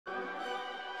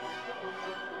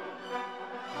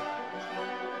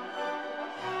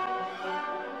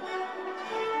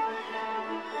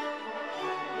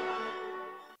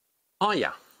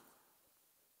Hiya.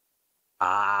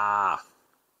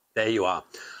 There you are.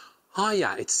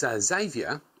 Hiya, it's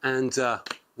Xavier, and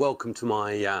welcome to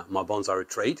my my bonsai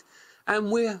retreat.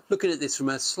 And we're looking at this from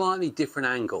a slightly different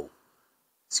angle.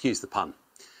 Excuse the pun.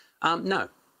 No,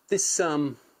 this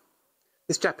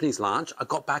Japanese larch I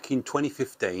got back in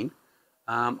 2015.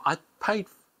 I paid,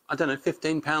 I don't know,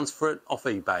 £15 for it off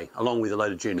eBay, along with a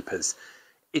load of junipers.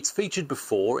 It's featured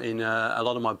before in a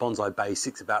lot of my bonsai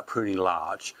basics about pruning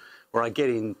larch, where I get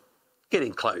in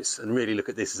close and really look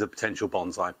at this as a potential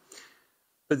bonsai.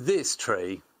 But this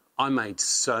tree, I made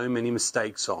so many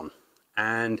mistakes on,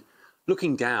 and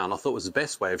looking down, I thought was the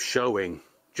best way of showing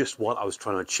just what I was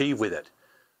trying to achieve with it.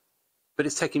 But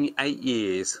it's taken me 8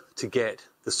 years to get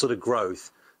the sort of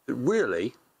growth that really,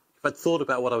 if I'd thought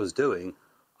about what I was doing,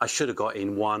 I should have got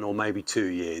in 1 or maybe 2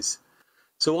 years.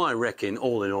 So I reckon,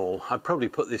 all in all, I'd probably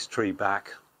put this tree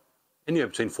back anywhere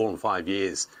between 4 and 5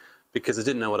 years, because I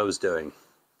didn't know what I was doing.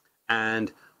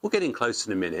 And we'll get in close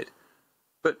in a minute.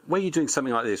 But when you're doing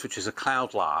something like this, which is a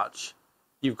cloud larch,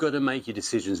 you've got to make your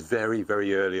decisions very,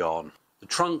 very early on. The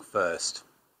trunk first.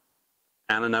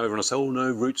 And I know everyone will say, oh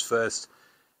no, roots first.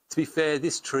 To be fair,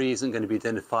 this tree isn't going to be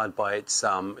identified by its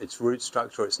root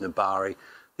structure or its nabari.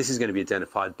 This is going to be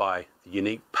identified by the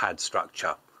unique pad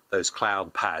structure, those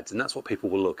cloud pads, and that's what people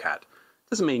will look at.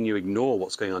 Doesn't mean you ignore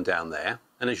what's going on down there,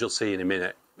 and as you'll see in a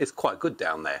minute, it's quite good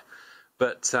down there.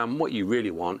 But what you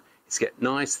really want is to get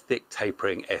nice, thick,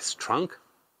 tapering S trunk,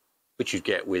 which you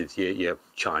get with your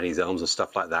Chinese elms and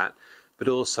stuff like that, but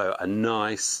also a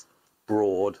nice,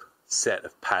 broad set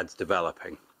of pads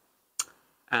developing.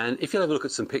 And if you'll have a look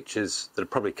at some pictures that are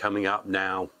probably coming up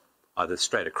now, either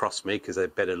straight across me, because they're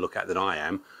better to look at than I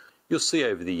am, you'll see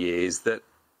over the years that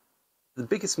the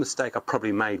biggest mistake I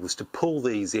probably made was to pull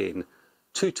these in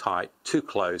too tight, too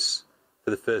close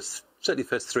for certainly the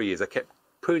first 3 years. I kept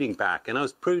pruning back, and I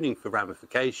was pruning for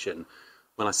ramification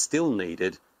when I still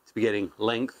needed to be getting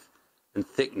length and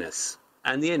thickness.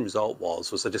 And the end result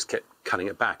was I just kept cutting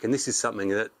it back. And this is something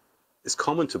that is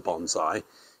common to bonsai.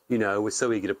 You know, we're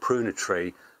so eager to prune a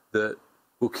tree that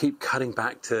we'll keep cutting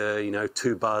back to, you know,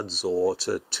 2 buds or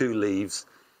to 2 leaves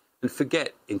and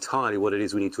forget entirely what it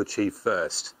is we need to achieve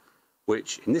first,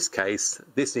 which in this case,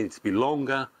 this needed to be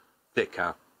longer,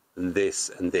 thicker than this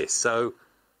and this. So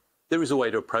there is a way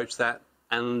to approach that.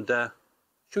 And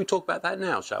should we talk about that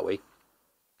now, shall we?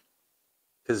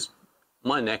 Because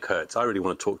my neck hurts. I really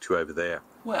want to talk to you over there.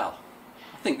 Well,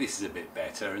 I think this is a bit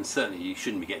better, and certainly you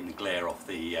shouldn't be getting the glare off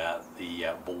the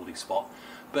baldy spot.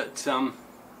 But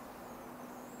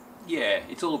yeah,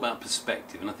 it's all about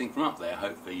perspective, and I think from up there,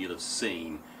 hopefully you'll have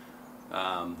seen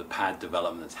the pad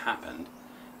development that's happened.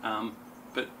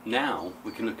 But now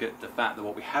we can look at the fact that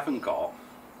what we haven't got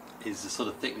is the sort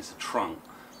of thickness of trunk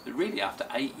that really after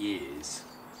 8 years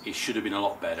it should have been a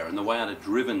lot better. And the way I'd have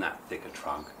driven that thicker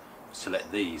trunk was to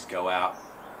let these go out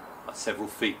several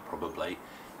feet probably,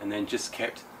 and then just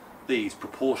kept these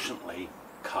proportionately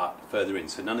cut further in,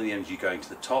 so none of the energy going to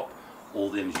the top,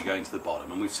 all the energy going to the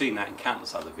bottom. And we've seen that in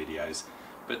countless other videos.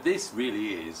 But this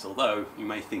really is, although you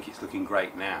may think it's looking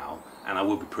great now, and I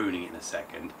will be pruning it in a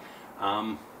second,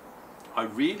 I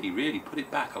really put it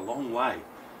back a long way,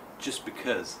 just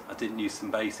because I didn't use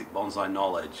some basic bonsai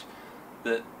knowledge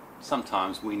that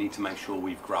sometimes we need to make sure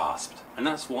we've grasped. And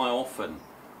that's why often,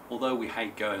 although we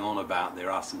hate going on about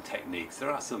there are some techniques, there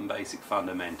are some basic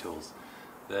fundamentals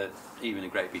that even a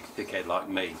great big thickhead like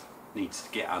me needs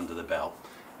to get under the belt.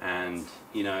 And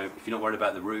you know, if you're not worried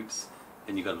about the roots,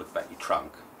 then you've got to look back at your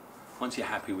trunk. Once you're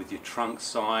happy with your trunk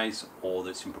size, or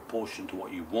that's in proportion to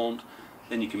what you want,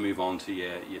 then you can move on to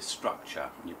your structure,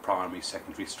 your primary,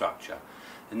 secondary structure.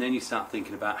 And then you start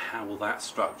thinking about how will that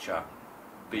structure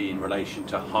be in relation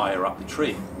to higher up the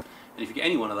tree. And if you get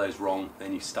any one of those wrong,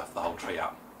 then you stuff the whole tree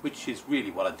up, which is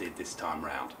really what I did this time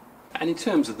round. And in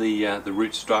terms of the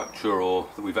root structure, or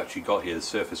that we've actually got here, the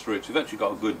surface roots, we've actually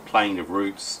got a good plane of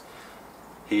roots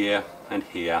here and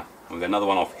here, and we've got another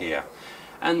one off here.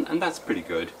 And that's pretty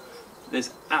good.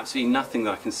 There's absolutely nothing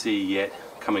that I can see yet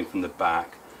coming from the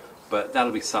back, but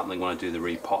that'll be something when I do the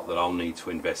repot that I'll need to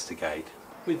investigate.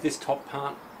 With this top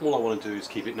part, all I want to do is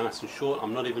keep it nice and short.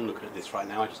 I'm not even looking at this right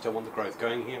now, I just don't want the growth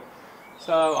going here.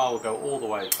 So I'll go all the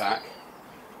way back,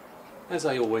 as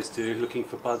I always do, looking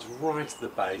for buds right at the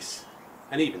base.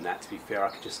 And even that, to be fair, I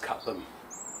could just cut them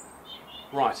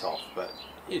right off, but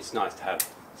it's nice to have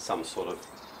some sort of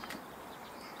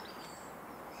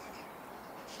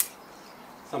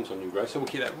new growth. So we'll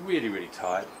keep that really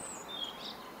tight.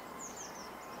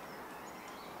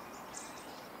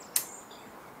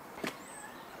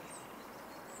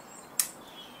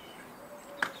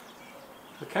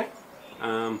 Okay,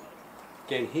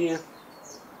 again here,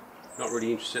 not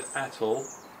really interested at all.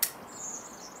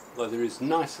 Although there is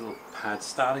nice little pads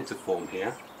starting to form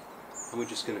here, and we're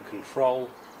just going to control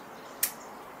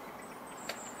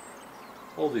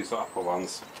all these upper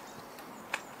ones.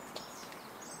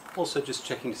 Also just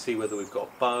checking to see whether we've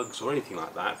got bugs or anything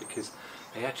like that, because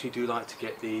they actually do like to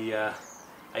get the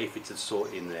aphids of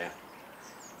sort in there.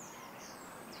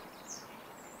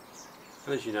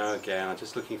 And as you know, again, I'm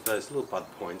just looking for those little bud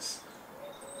points.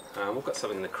 We've got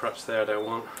something in the crutch there I don't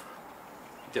want.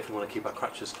 We definitely want to keep our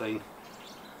crutches clean.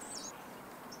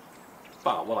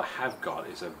 But what I have got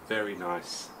is a very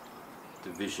nice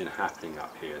division happening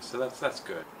up here, so that's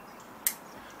good.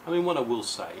 I mean, what I will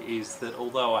say is that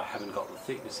although I haven't got the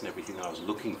thickness and everything that I was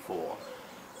looking for,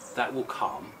 that will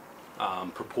come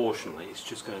proportionally. It's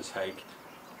just going to take,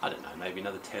 I don't know, maybe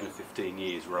another 10 or 15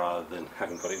 years rather than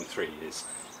having got it in 3 years.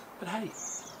 But hey,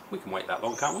 we can wait that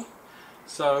long, can't we?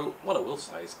 So what I will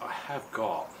say is I have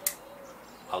got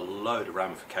a load of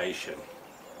ramification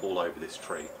all over this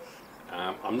tree.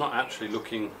 I'm not actually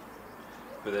looking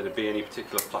for there to be any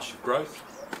particular flush of growth.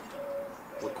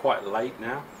 We're quite late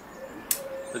now.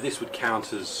 But this would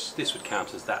count as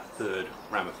that third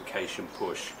ramification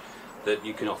push that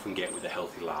you can often get with a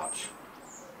healthy larch.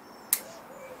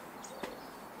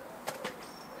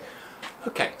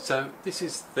 Okay, so this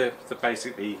is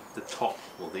basically the top,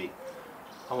 or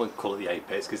I won't call it the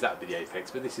apex because that would be the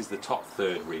apex, but this is the top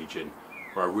third region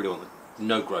where I really want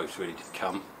no growth really to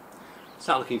come.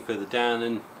 Start looking further down,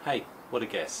 and hey, what a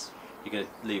guess, you're going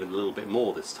to leave it a little bit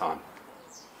more this time.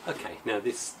 Okay, now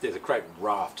there's a great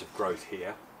raft of growth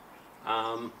here,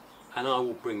 and I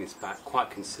will bring this back quite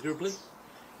considerably,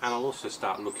 and I'll also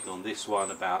start looking on this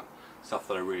one about stuff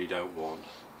that I really don't want.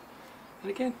 And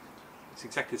again, it's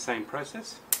exactly the same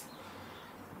process.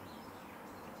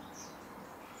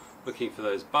 Looking for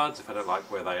those buds if I don't like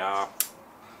where they are.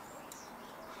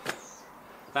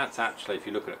 That's actually, if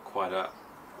you look at it, quite a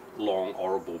long,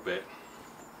 horrible bit.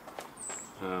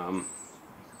 And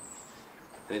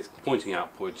it's pointing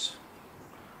outwards.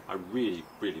 I really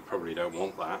probably don't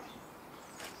want that.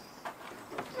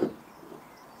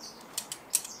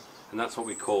 And that's what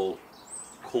we call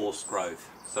coarse growth.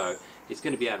 So it's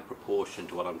going to be out of proportion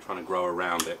to what I'm trying to grow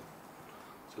around it.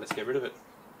 So let's get rid of it.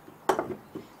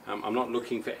 I'm not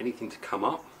looking for anything to come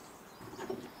up.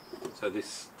 So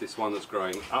this one that's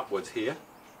growing upwards here,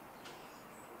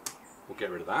 we'll get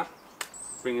rid of that.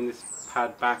 Bringing this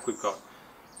pad back, we've got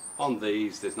on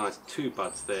these, there's nice 2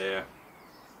 buds there,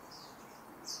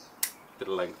 bit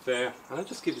of length there, and I'll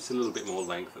just give this a little bit more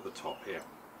length at the top here,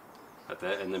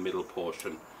 in the middle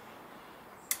portion.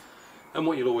 And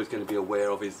what you're always going to be aware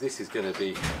of is this is going to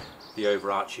be the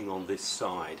overarching on this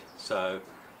side, so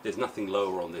there's nothing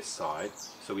lower on this side,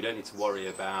 so we don't need to worry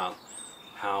about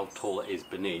how tall it is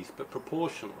beneath, but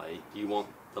proportionally you want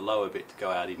the lower bit to go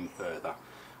out even further.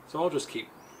 So I'll just keep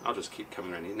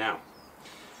coming around here. Now,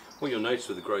 what you'll notice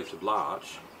with the growth of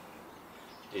larch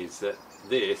is that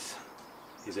this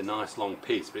is a nice long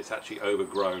piece, but it's actually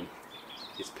overgrown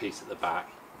this piece at the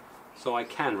back. So I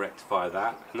can rectify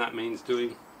that, and that means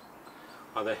doing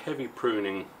either heavy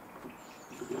pruning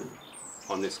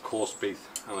on this coarse piece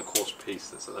and the coarse piece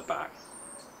that's at the back,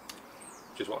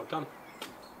 which is what I've done.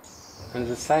 And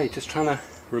as I say, just trying to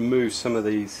remove some of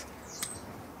these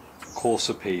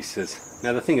coarser pieces.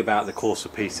 Now the thing about the coarser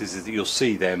pieces is that you'll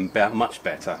see them much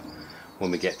better when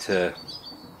we get to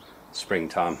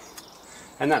springtime,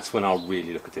 and that's when I'll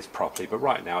really look at this properly. But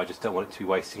right now I just don't want it to be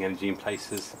wasting energy in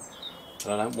places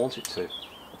that I don't want it to.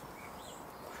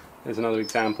 There's another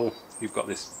example. You've got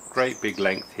this great big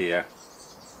length here,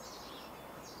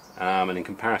 and in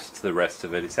comparison to the rest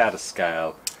of it, it's out of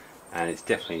scale, and it's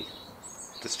definitely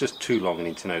just too long an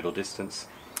internodal distance.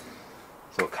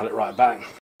 So I'll cut it right back.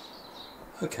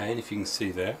 Okay, and if you can see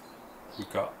there,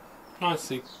 we've got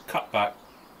nicely cut back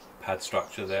pad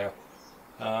structure there.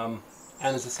 And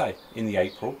as I say, in the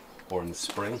April or in the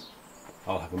spring,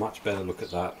 I'll have a much better look at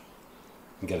that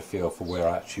and get a feel for where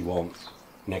I actually want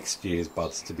next year's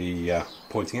buds to be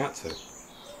pointing out to.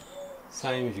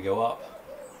 Same as you go up,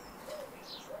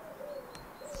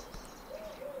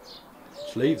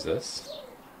 which leaves us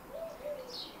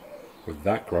with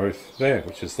that growth there,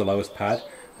 which is the lowest pad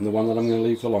and the one that I'm going to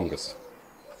leave the longest.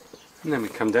 And then we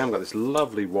come down, we've got this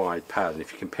lovely wide pad, and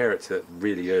if you compare it to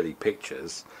really early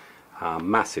pictures,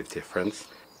 massive difference.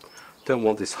 Don't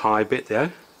want this high bit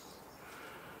there,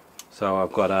 so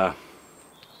I've got a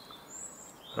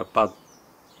bud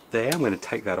there. I'm going to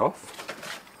take that off.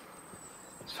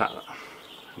 In fact,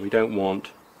 we don't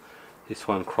want this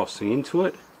one crossing into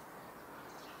it.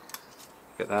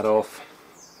 Get that off.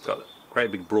 Got a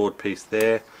great big broad piece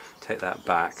there. Take that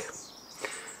back.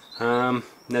 Now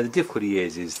the difficulty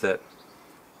is that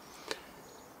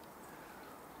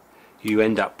you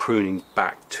end up pruning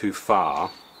back too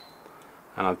far,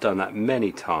 and I've done that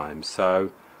many times.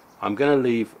 So I'm going to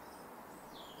leave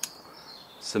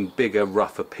some bigger,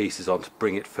 rougher pieces on to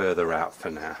bring it further out for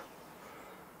now.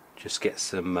 Just get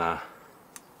some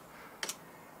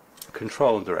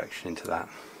control and direction into that.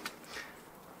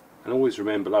 And always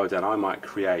remember, lower down I might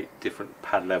create different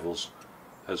pad levels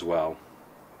as well.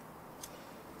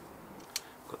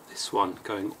 Got this one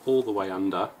going all the way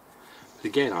under, but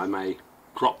again I may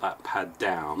drop that pad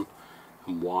down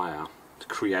and wire to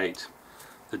create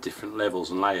the different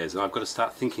levels and layers, and I've got to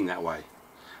start thinking that way.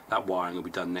 That wiring will be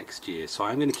done next year, so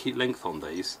I'm going to keep length on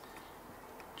these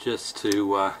just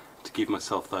to give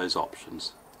myself those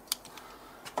options.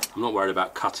 I'm not worried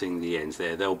about cutting the ends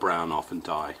there, they'll brown off and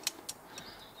die.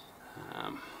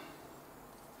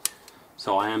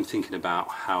 So I am thinking about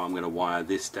how I'm going to wire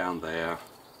this down there.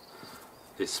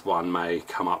 This one may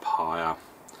come up higher.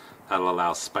 That'll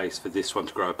allow space for this one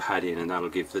to grow a pad in, and that'll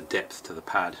give the depth to the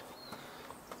pad.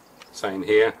 Same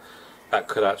here, that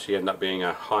could actually end up being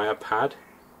a higher pad.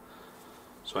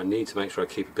 So I need to make sure I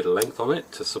keep a bit of length on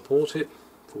it to support it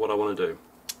for what I want to do.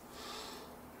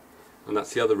 And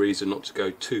that's the other reason not to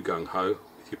go too gung-ho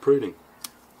with your pruning.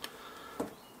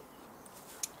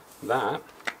 That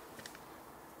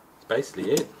is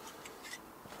basically it.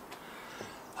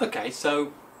 Okay,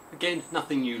 so again,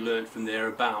 nothing you learned from there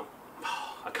about,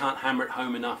 I can't hammer it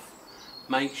home enough.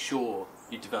 Make sure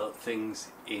you develop things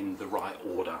in the right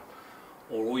order,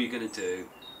 or all you're going to do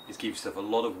is give yourself a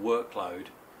lot of workload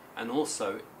and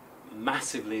also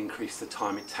massively increase the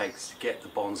time it takes to get the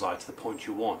bonsai to the point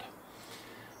you want.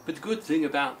 But the good thing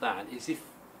about that is if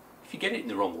you get it in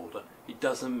the wrong order, it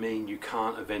doesn't mean you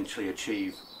can't eventually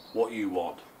achieve what you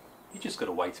want. You just got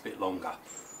to wait a bit longer.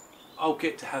 I'll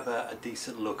get to have a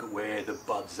decent look at where the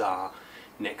buds are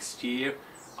next year.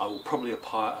 I will probably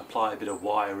apply a bit of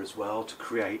wire as well to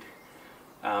create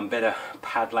better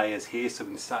pad layers here, so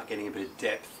we can start getting a bit of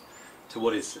depth to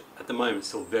what is at the moment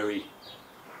still very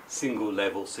single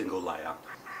level, single layer.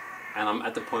 And I'm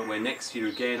at the point where next year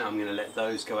again I'm going to let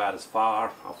those go out as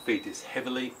far. I'll feed this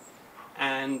heavily,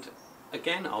 and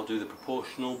again I'll do the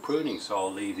proportional pruning, so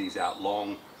I'll leave these out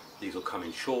long, these will come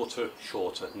in shorter,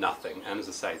 shorter, nothing. And as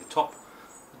I say, the top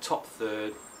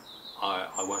third, I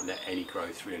won't let any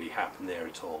growth really happen there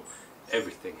at all.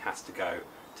 Everything has to go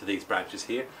to these branches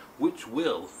here, which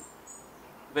will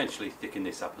eventually thicken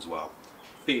this up as well.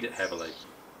 Feed it heavily.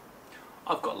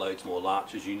 I've got loads more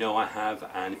larch, as you know I have,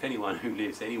 and if anyone who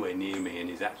lives anywhere near me and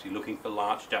is actually looking for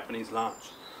larch, Japanese larch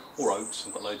or oaks,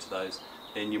 I've got loads of those,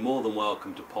 then you're more than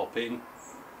welcome to pop in,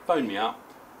 phone me up,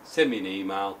 send me an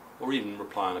email, or even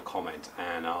reply on a comment,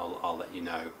 and I'll let you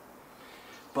know.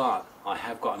 But I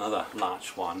have got another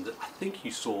larch one that I think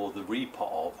you saw the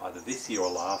repot of either this year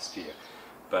or last year,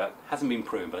 but hasn't been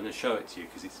pruned, but I'm going to show it to you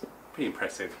because it's pretty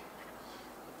impressive.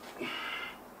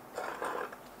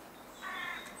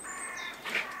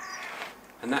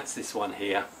 And that's this one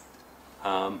here.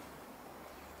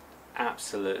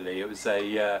 Absolutely, it was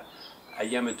a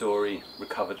Yamadori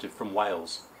recovered from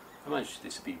Wales. I managed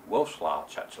this to be Welsh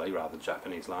larch actually, rather than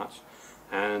Japanese larch,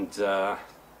 and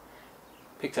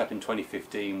picked up in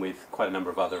 2015 with quite a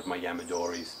number of other of my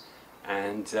Yamadoris,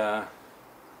 and where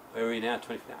are we now?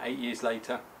 8 years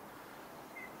later.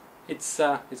 It's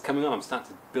coming on. I'm starting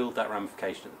to build that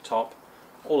ramification at the top.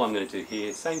 All I'm going to do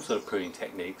here, same sort of pruning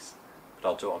techniques, but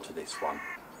I'll do it onto this one.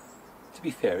 To be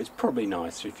fair, it's probably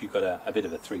nicer if you've got a bit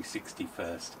of a 360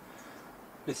 first.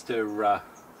 Mr.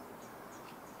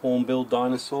 Hornbill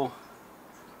dinosaur,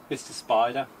 Mr.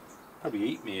 Spider, probably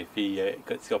eat me if he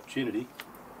gets the opportunity.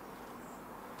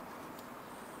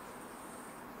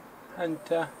 And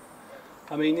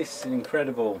I mean, this is an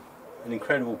incredible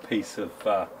piece of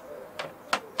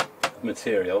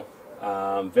material.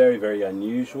 Very, very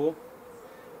unusual.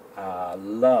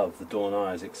 Love the Dawn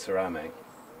Isaac ceramic.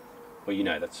 Well, you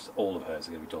know, that's all of hers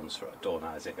are going to be Dawn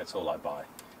Isaac. That's all I buy.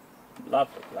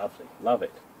 Lovely, lovely, love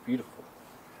it. Beautiful.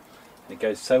 And it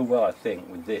goes so well, I think,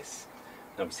 with this.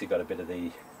 And obviously got a bit of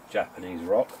the Japanese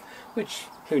rock, which,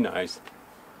 who knows,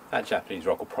 that Japanese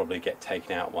rock will probably get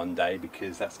taken out one day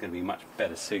because that's going to be much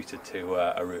better suited to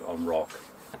a root on rock.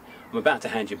 I'm about to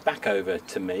hand you back over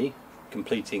to me,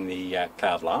 completing the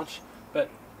Cloud Larch.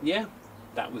 But yeah,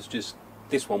 that was just,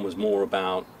 this one was more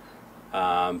about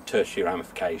tertiary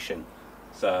ramification.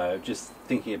 So just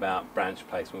thinking about branch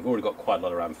placement. We've already got quite a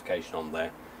lot of ramification on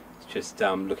there. It's just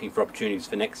looking for opportunities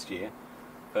for next year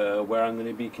where I'm going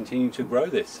to be continuing to grow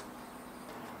this.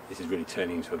 This is really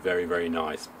turning into a very, very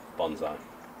nice bonsai.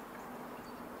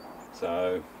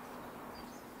 So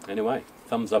anyway,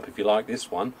 thumbs up if you like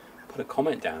this one. Put a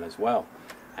comment down as well.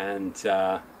 And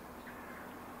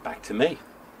back to me.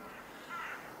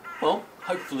 Well,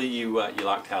 hopefully you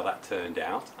liked how that turned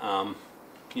out.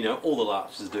 You know, all the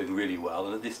larches are doing really well,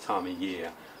 and at this time of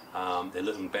year they're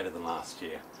looking better than last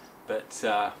year. But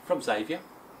from Xavier,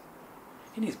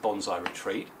 in his bonsai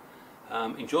retreat,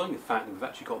 enjoying the fact that we've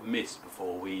actually got mist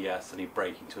before we suddenly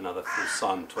break into another full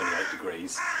sun, 28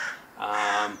 degrees.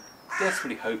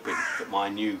 Desperately hoping that my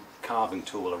new carving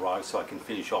tool will arrive so I can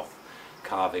finish off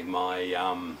carving my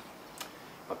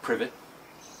my privet.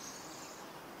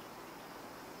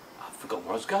 I've forgotten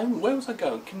where I was going. Where was I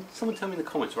going? Can someone tell me in the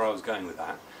comments where I was going with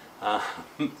that?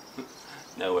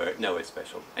 Nowhere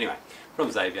special. Anyway, from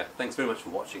Xavier, thanks very much for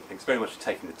watching. Thanks very much for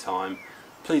taking the time.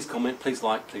 Please comment, please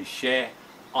like, please share.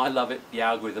 I love it, the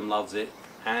algorithm loves it,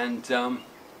 and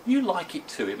you like it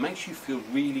too. It makes you feel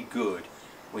really good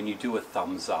when you do a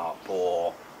thumbs up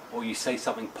or you say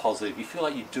something positive. You feel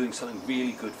like you're doing something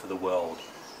really good for the world,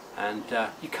 and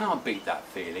you can't beat that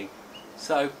feeling.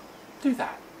 So do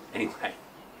that. Anyway,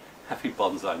 happy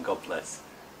bonsai and God bless.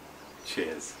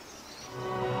 Cheers.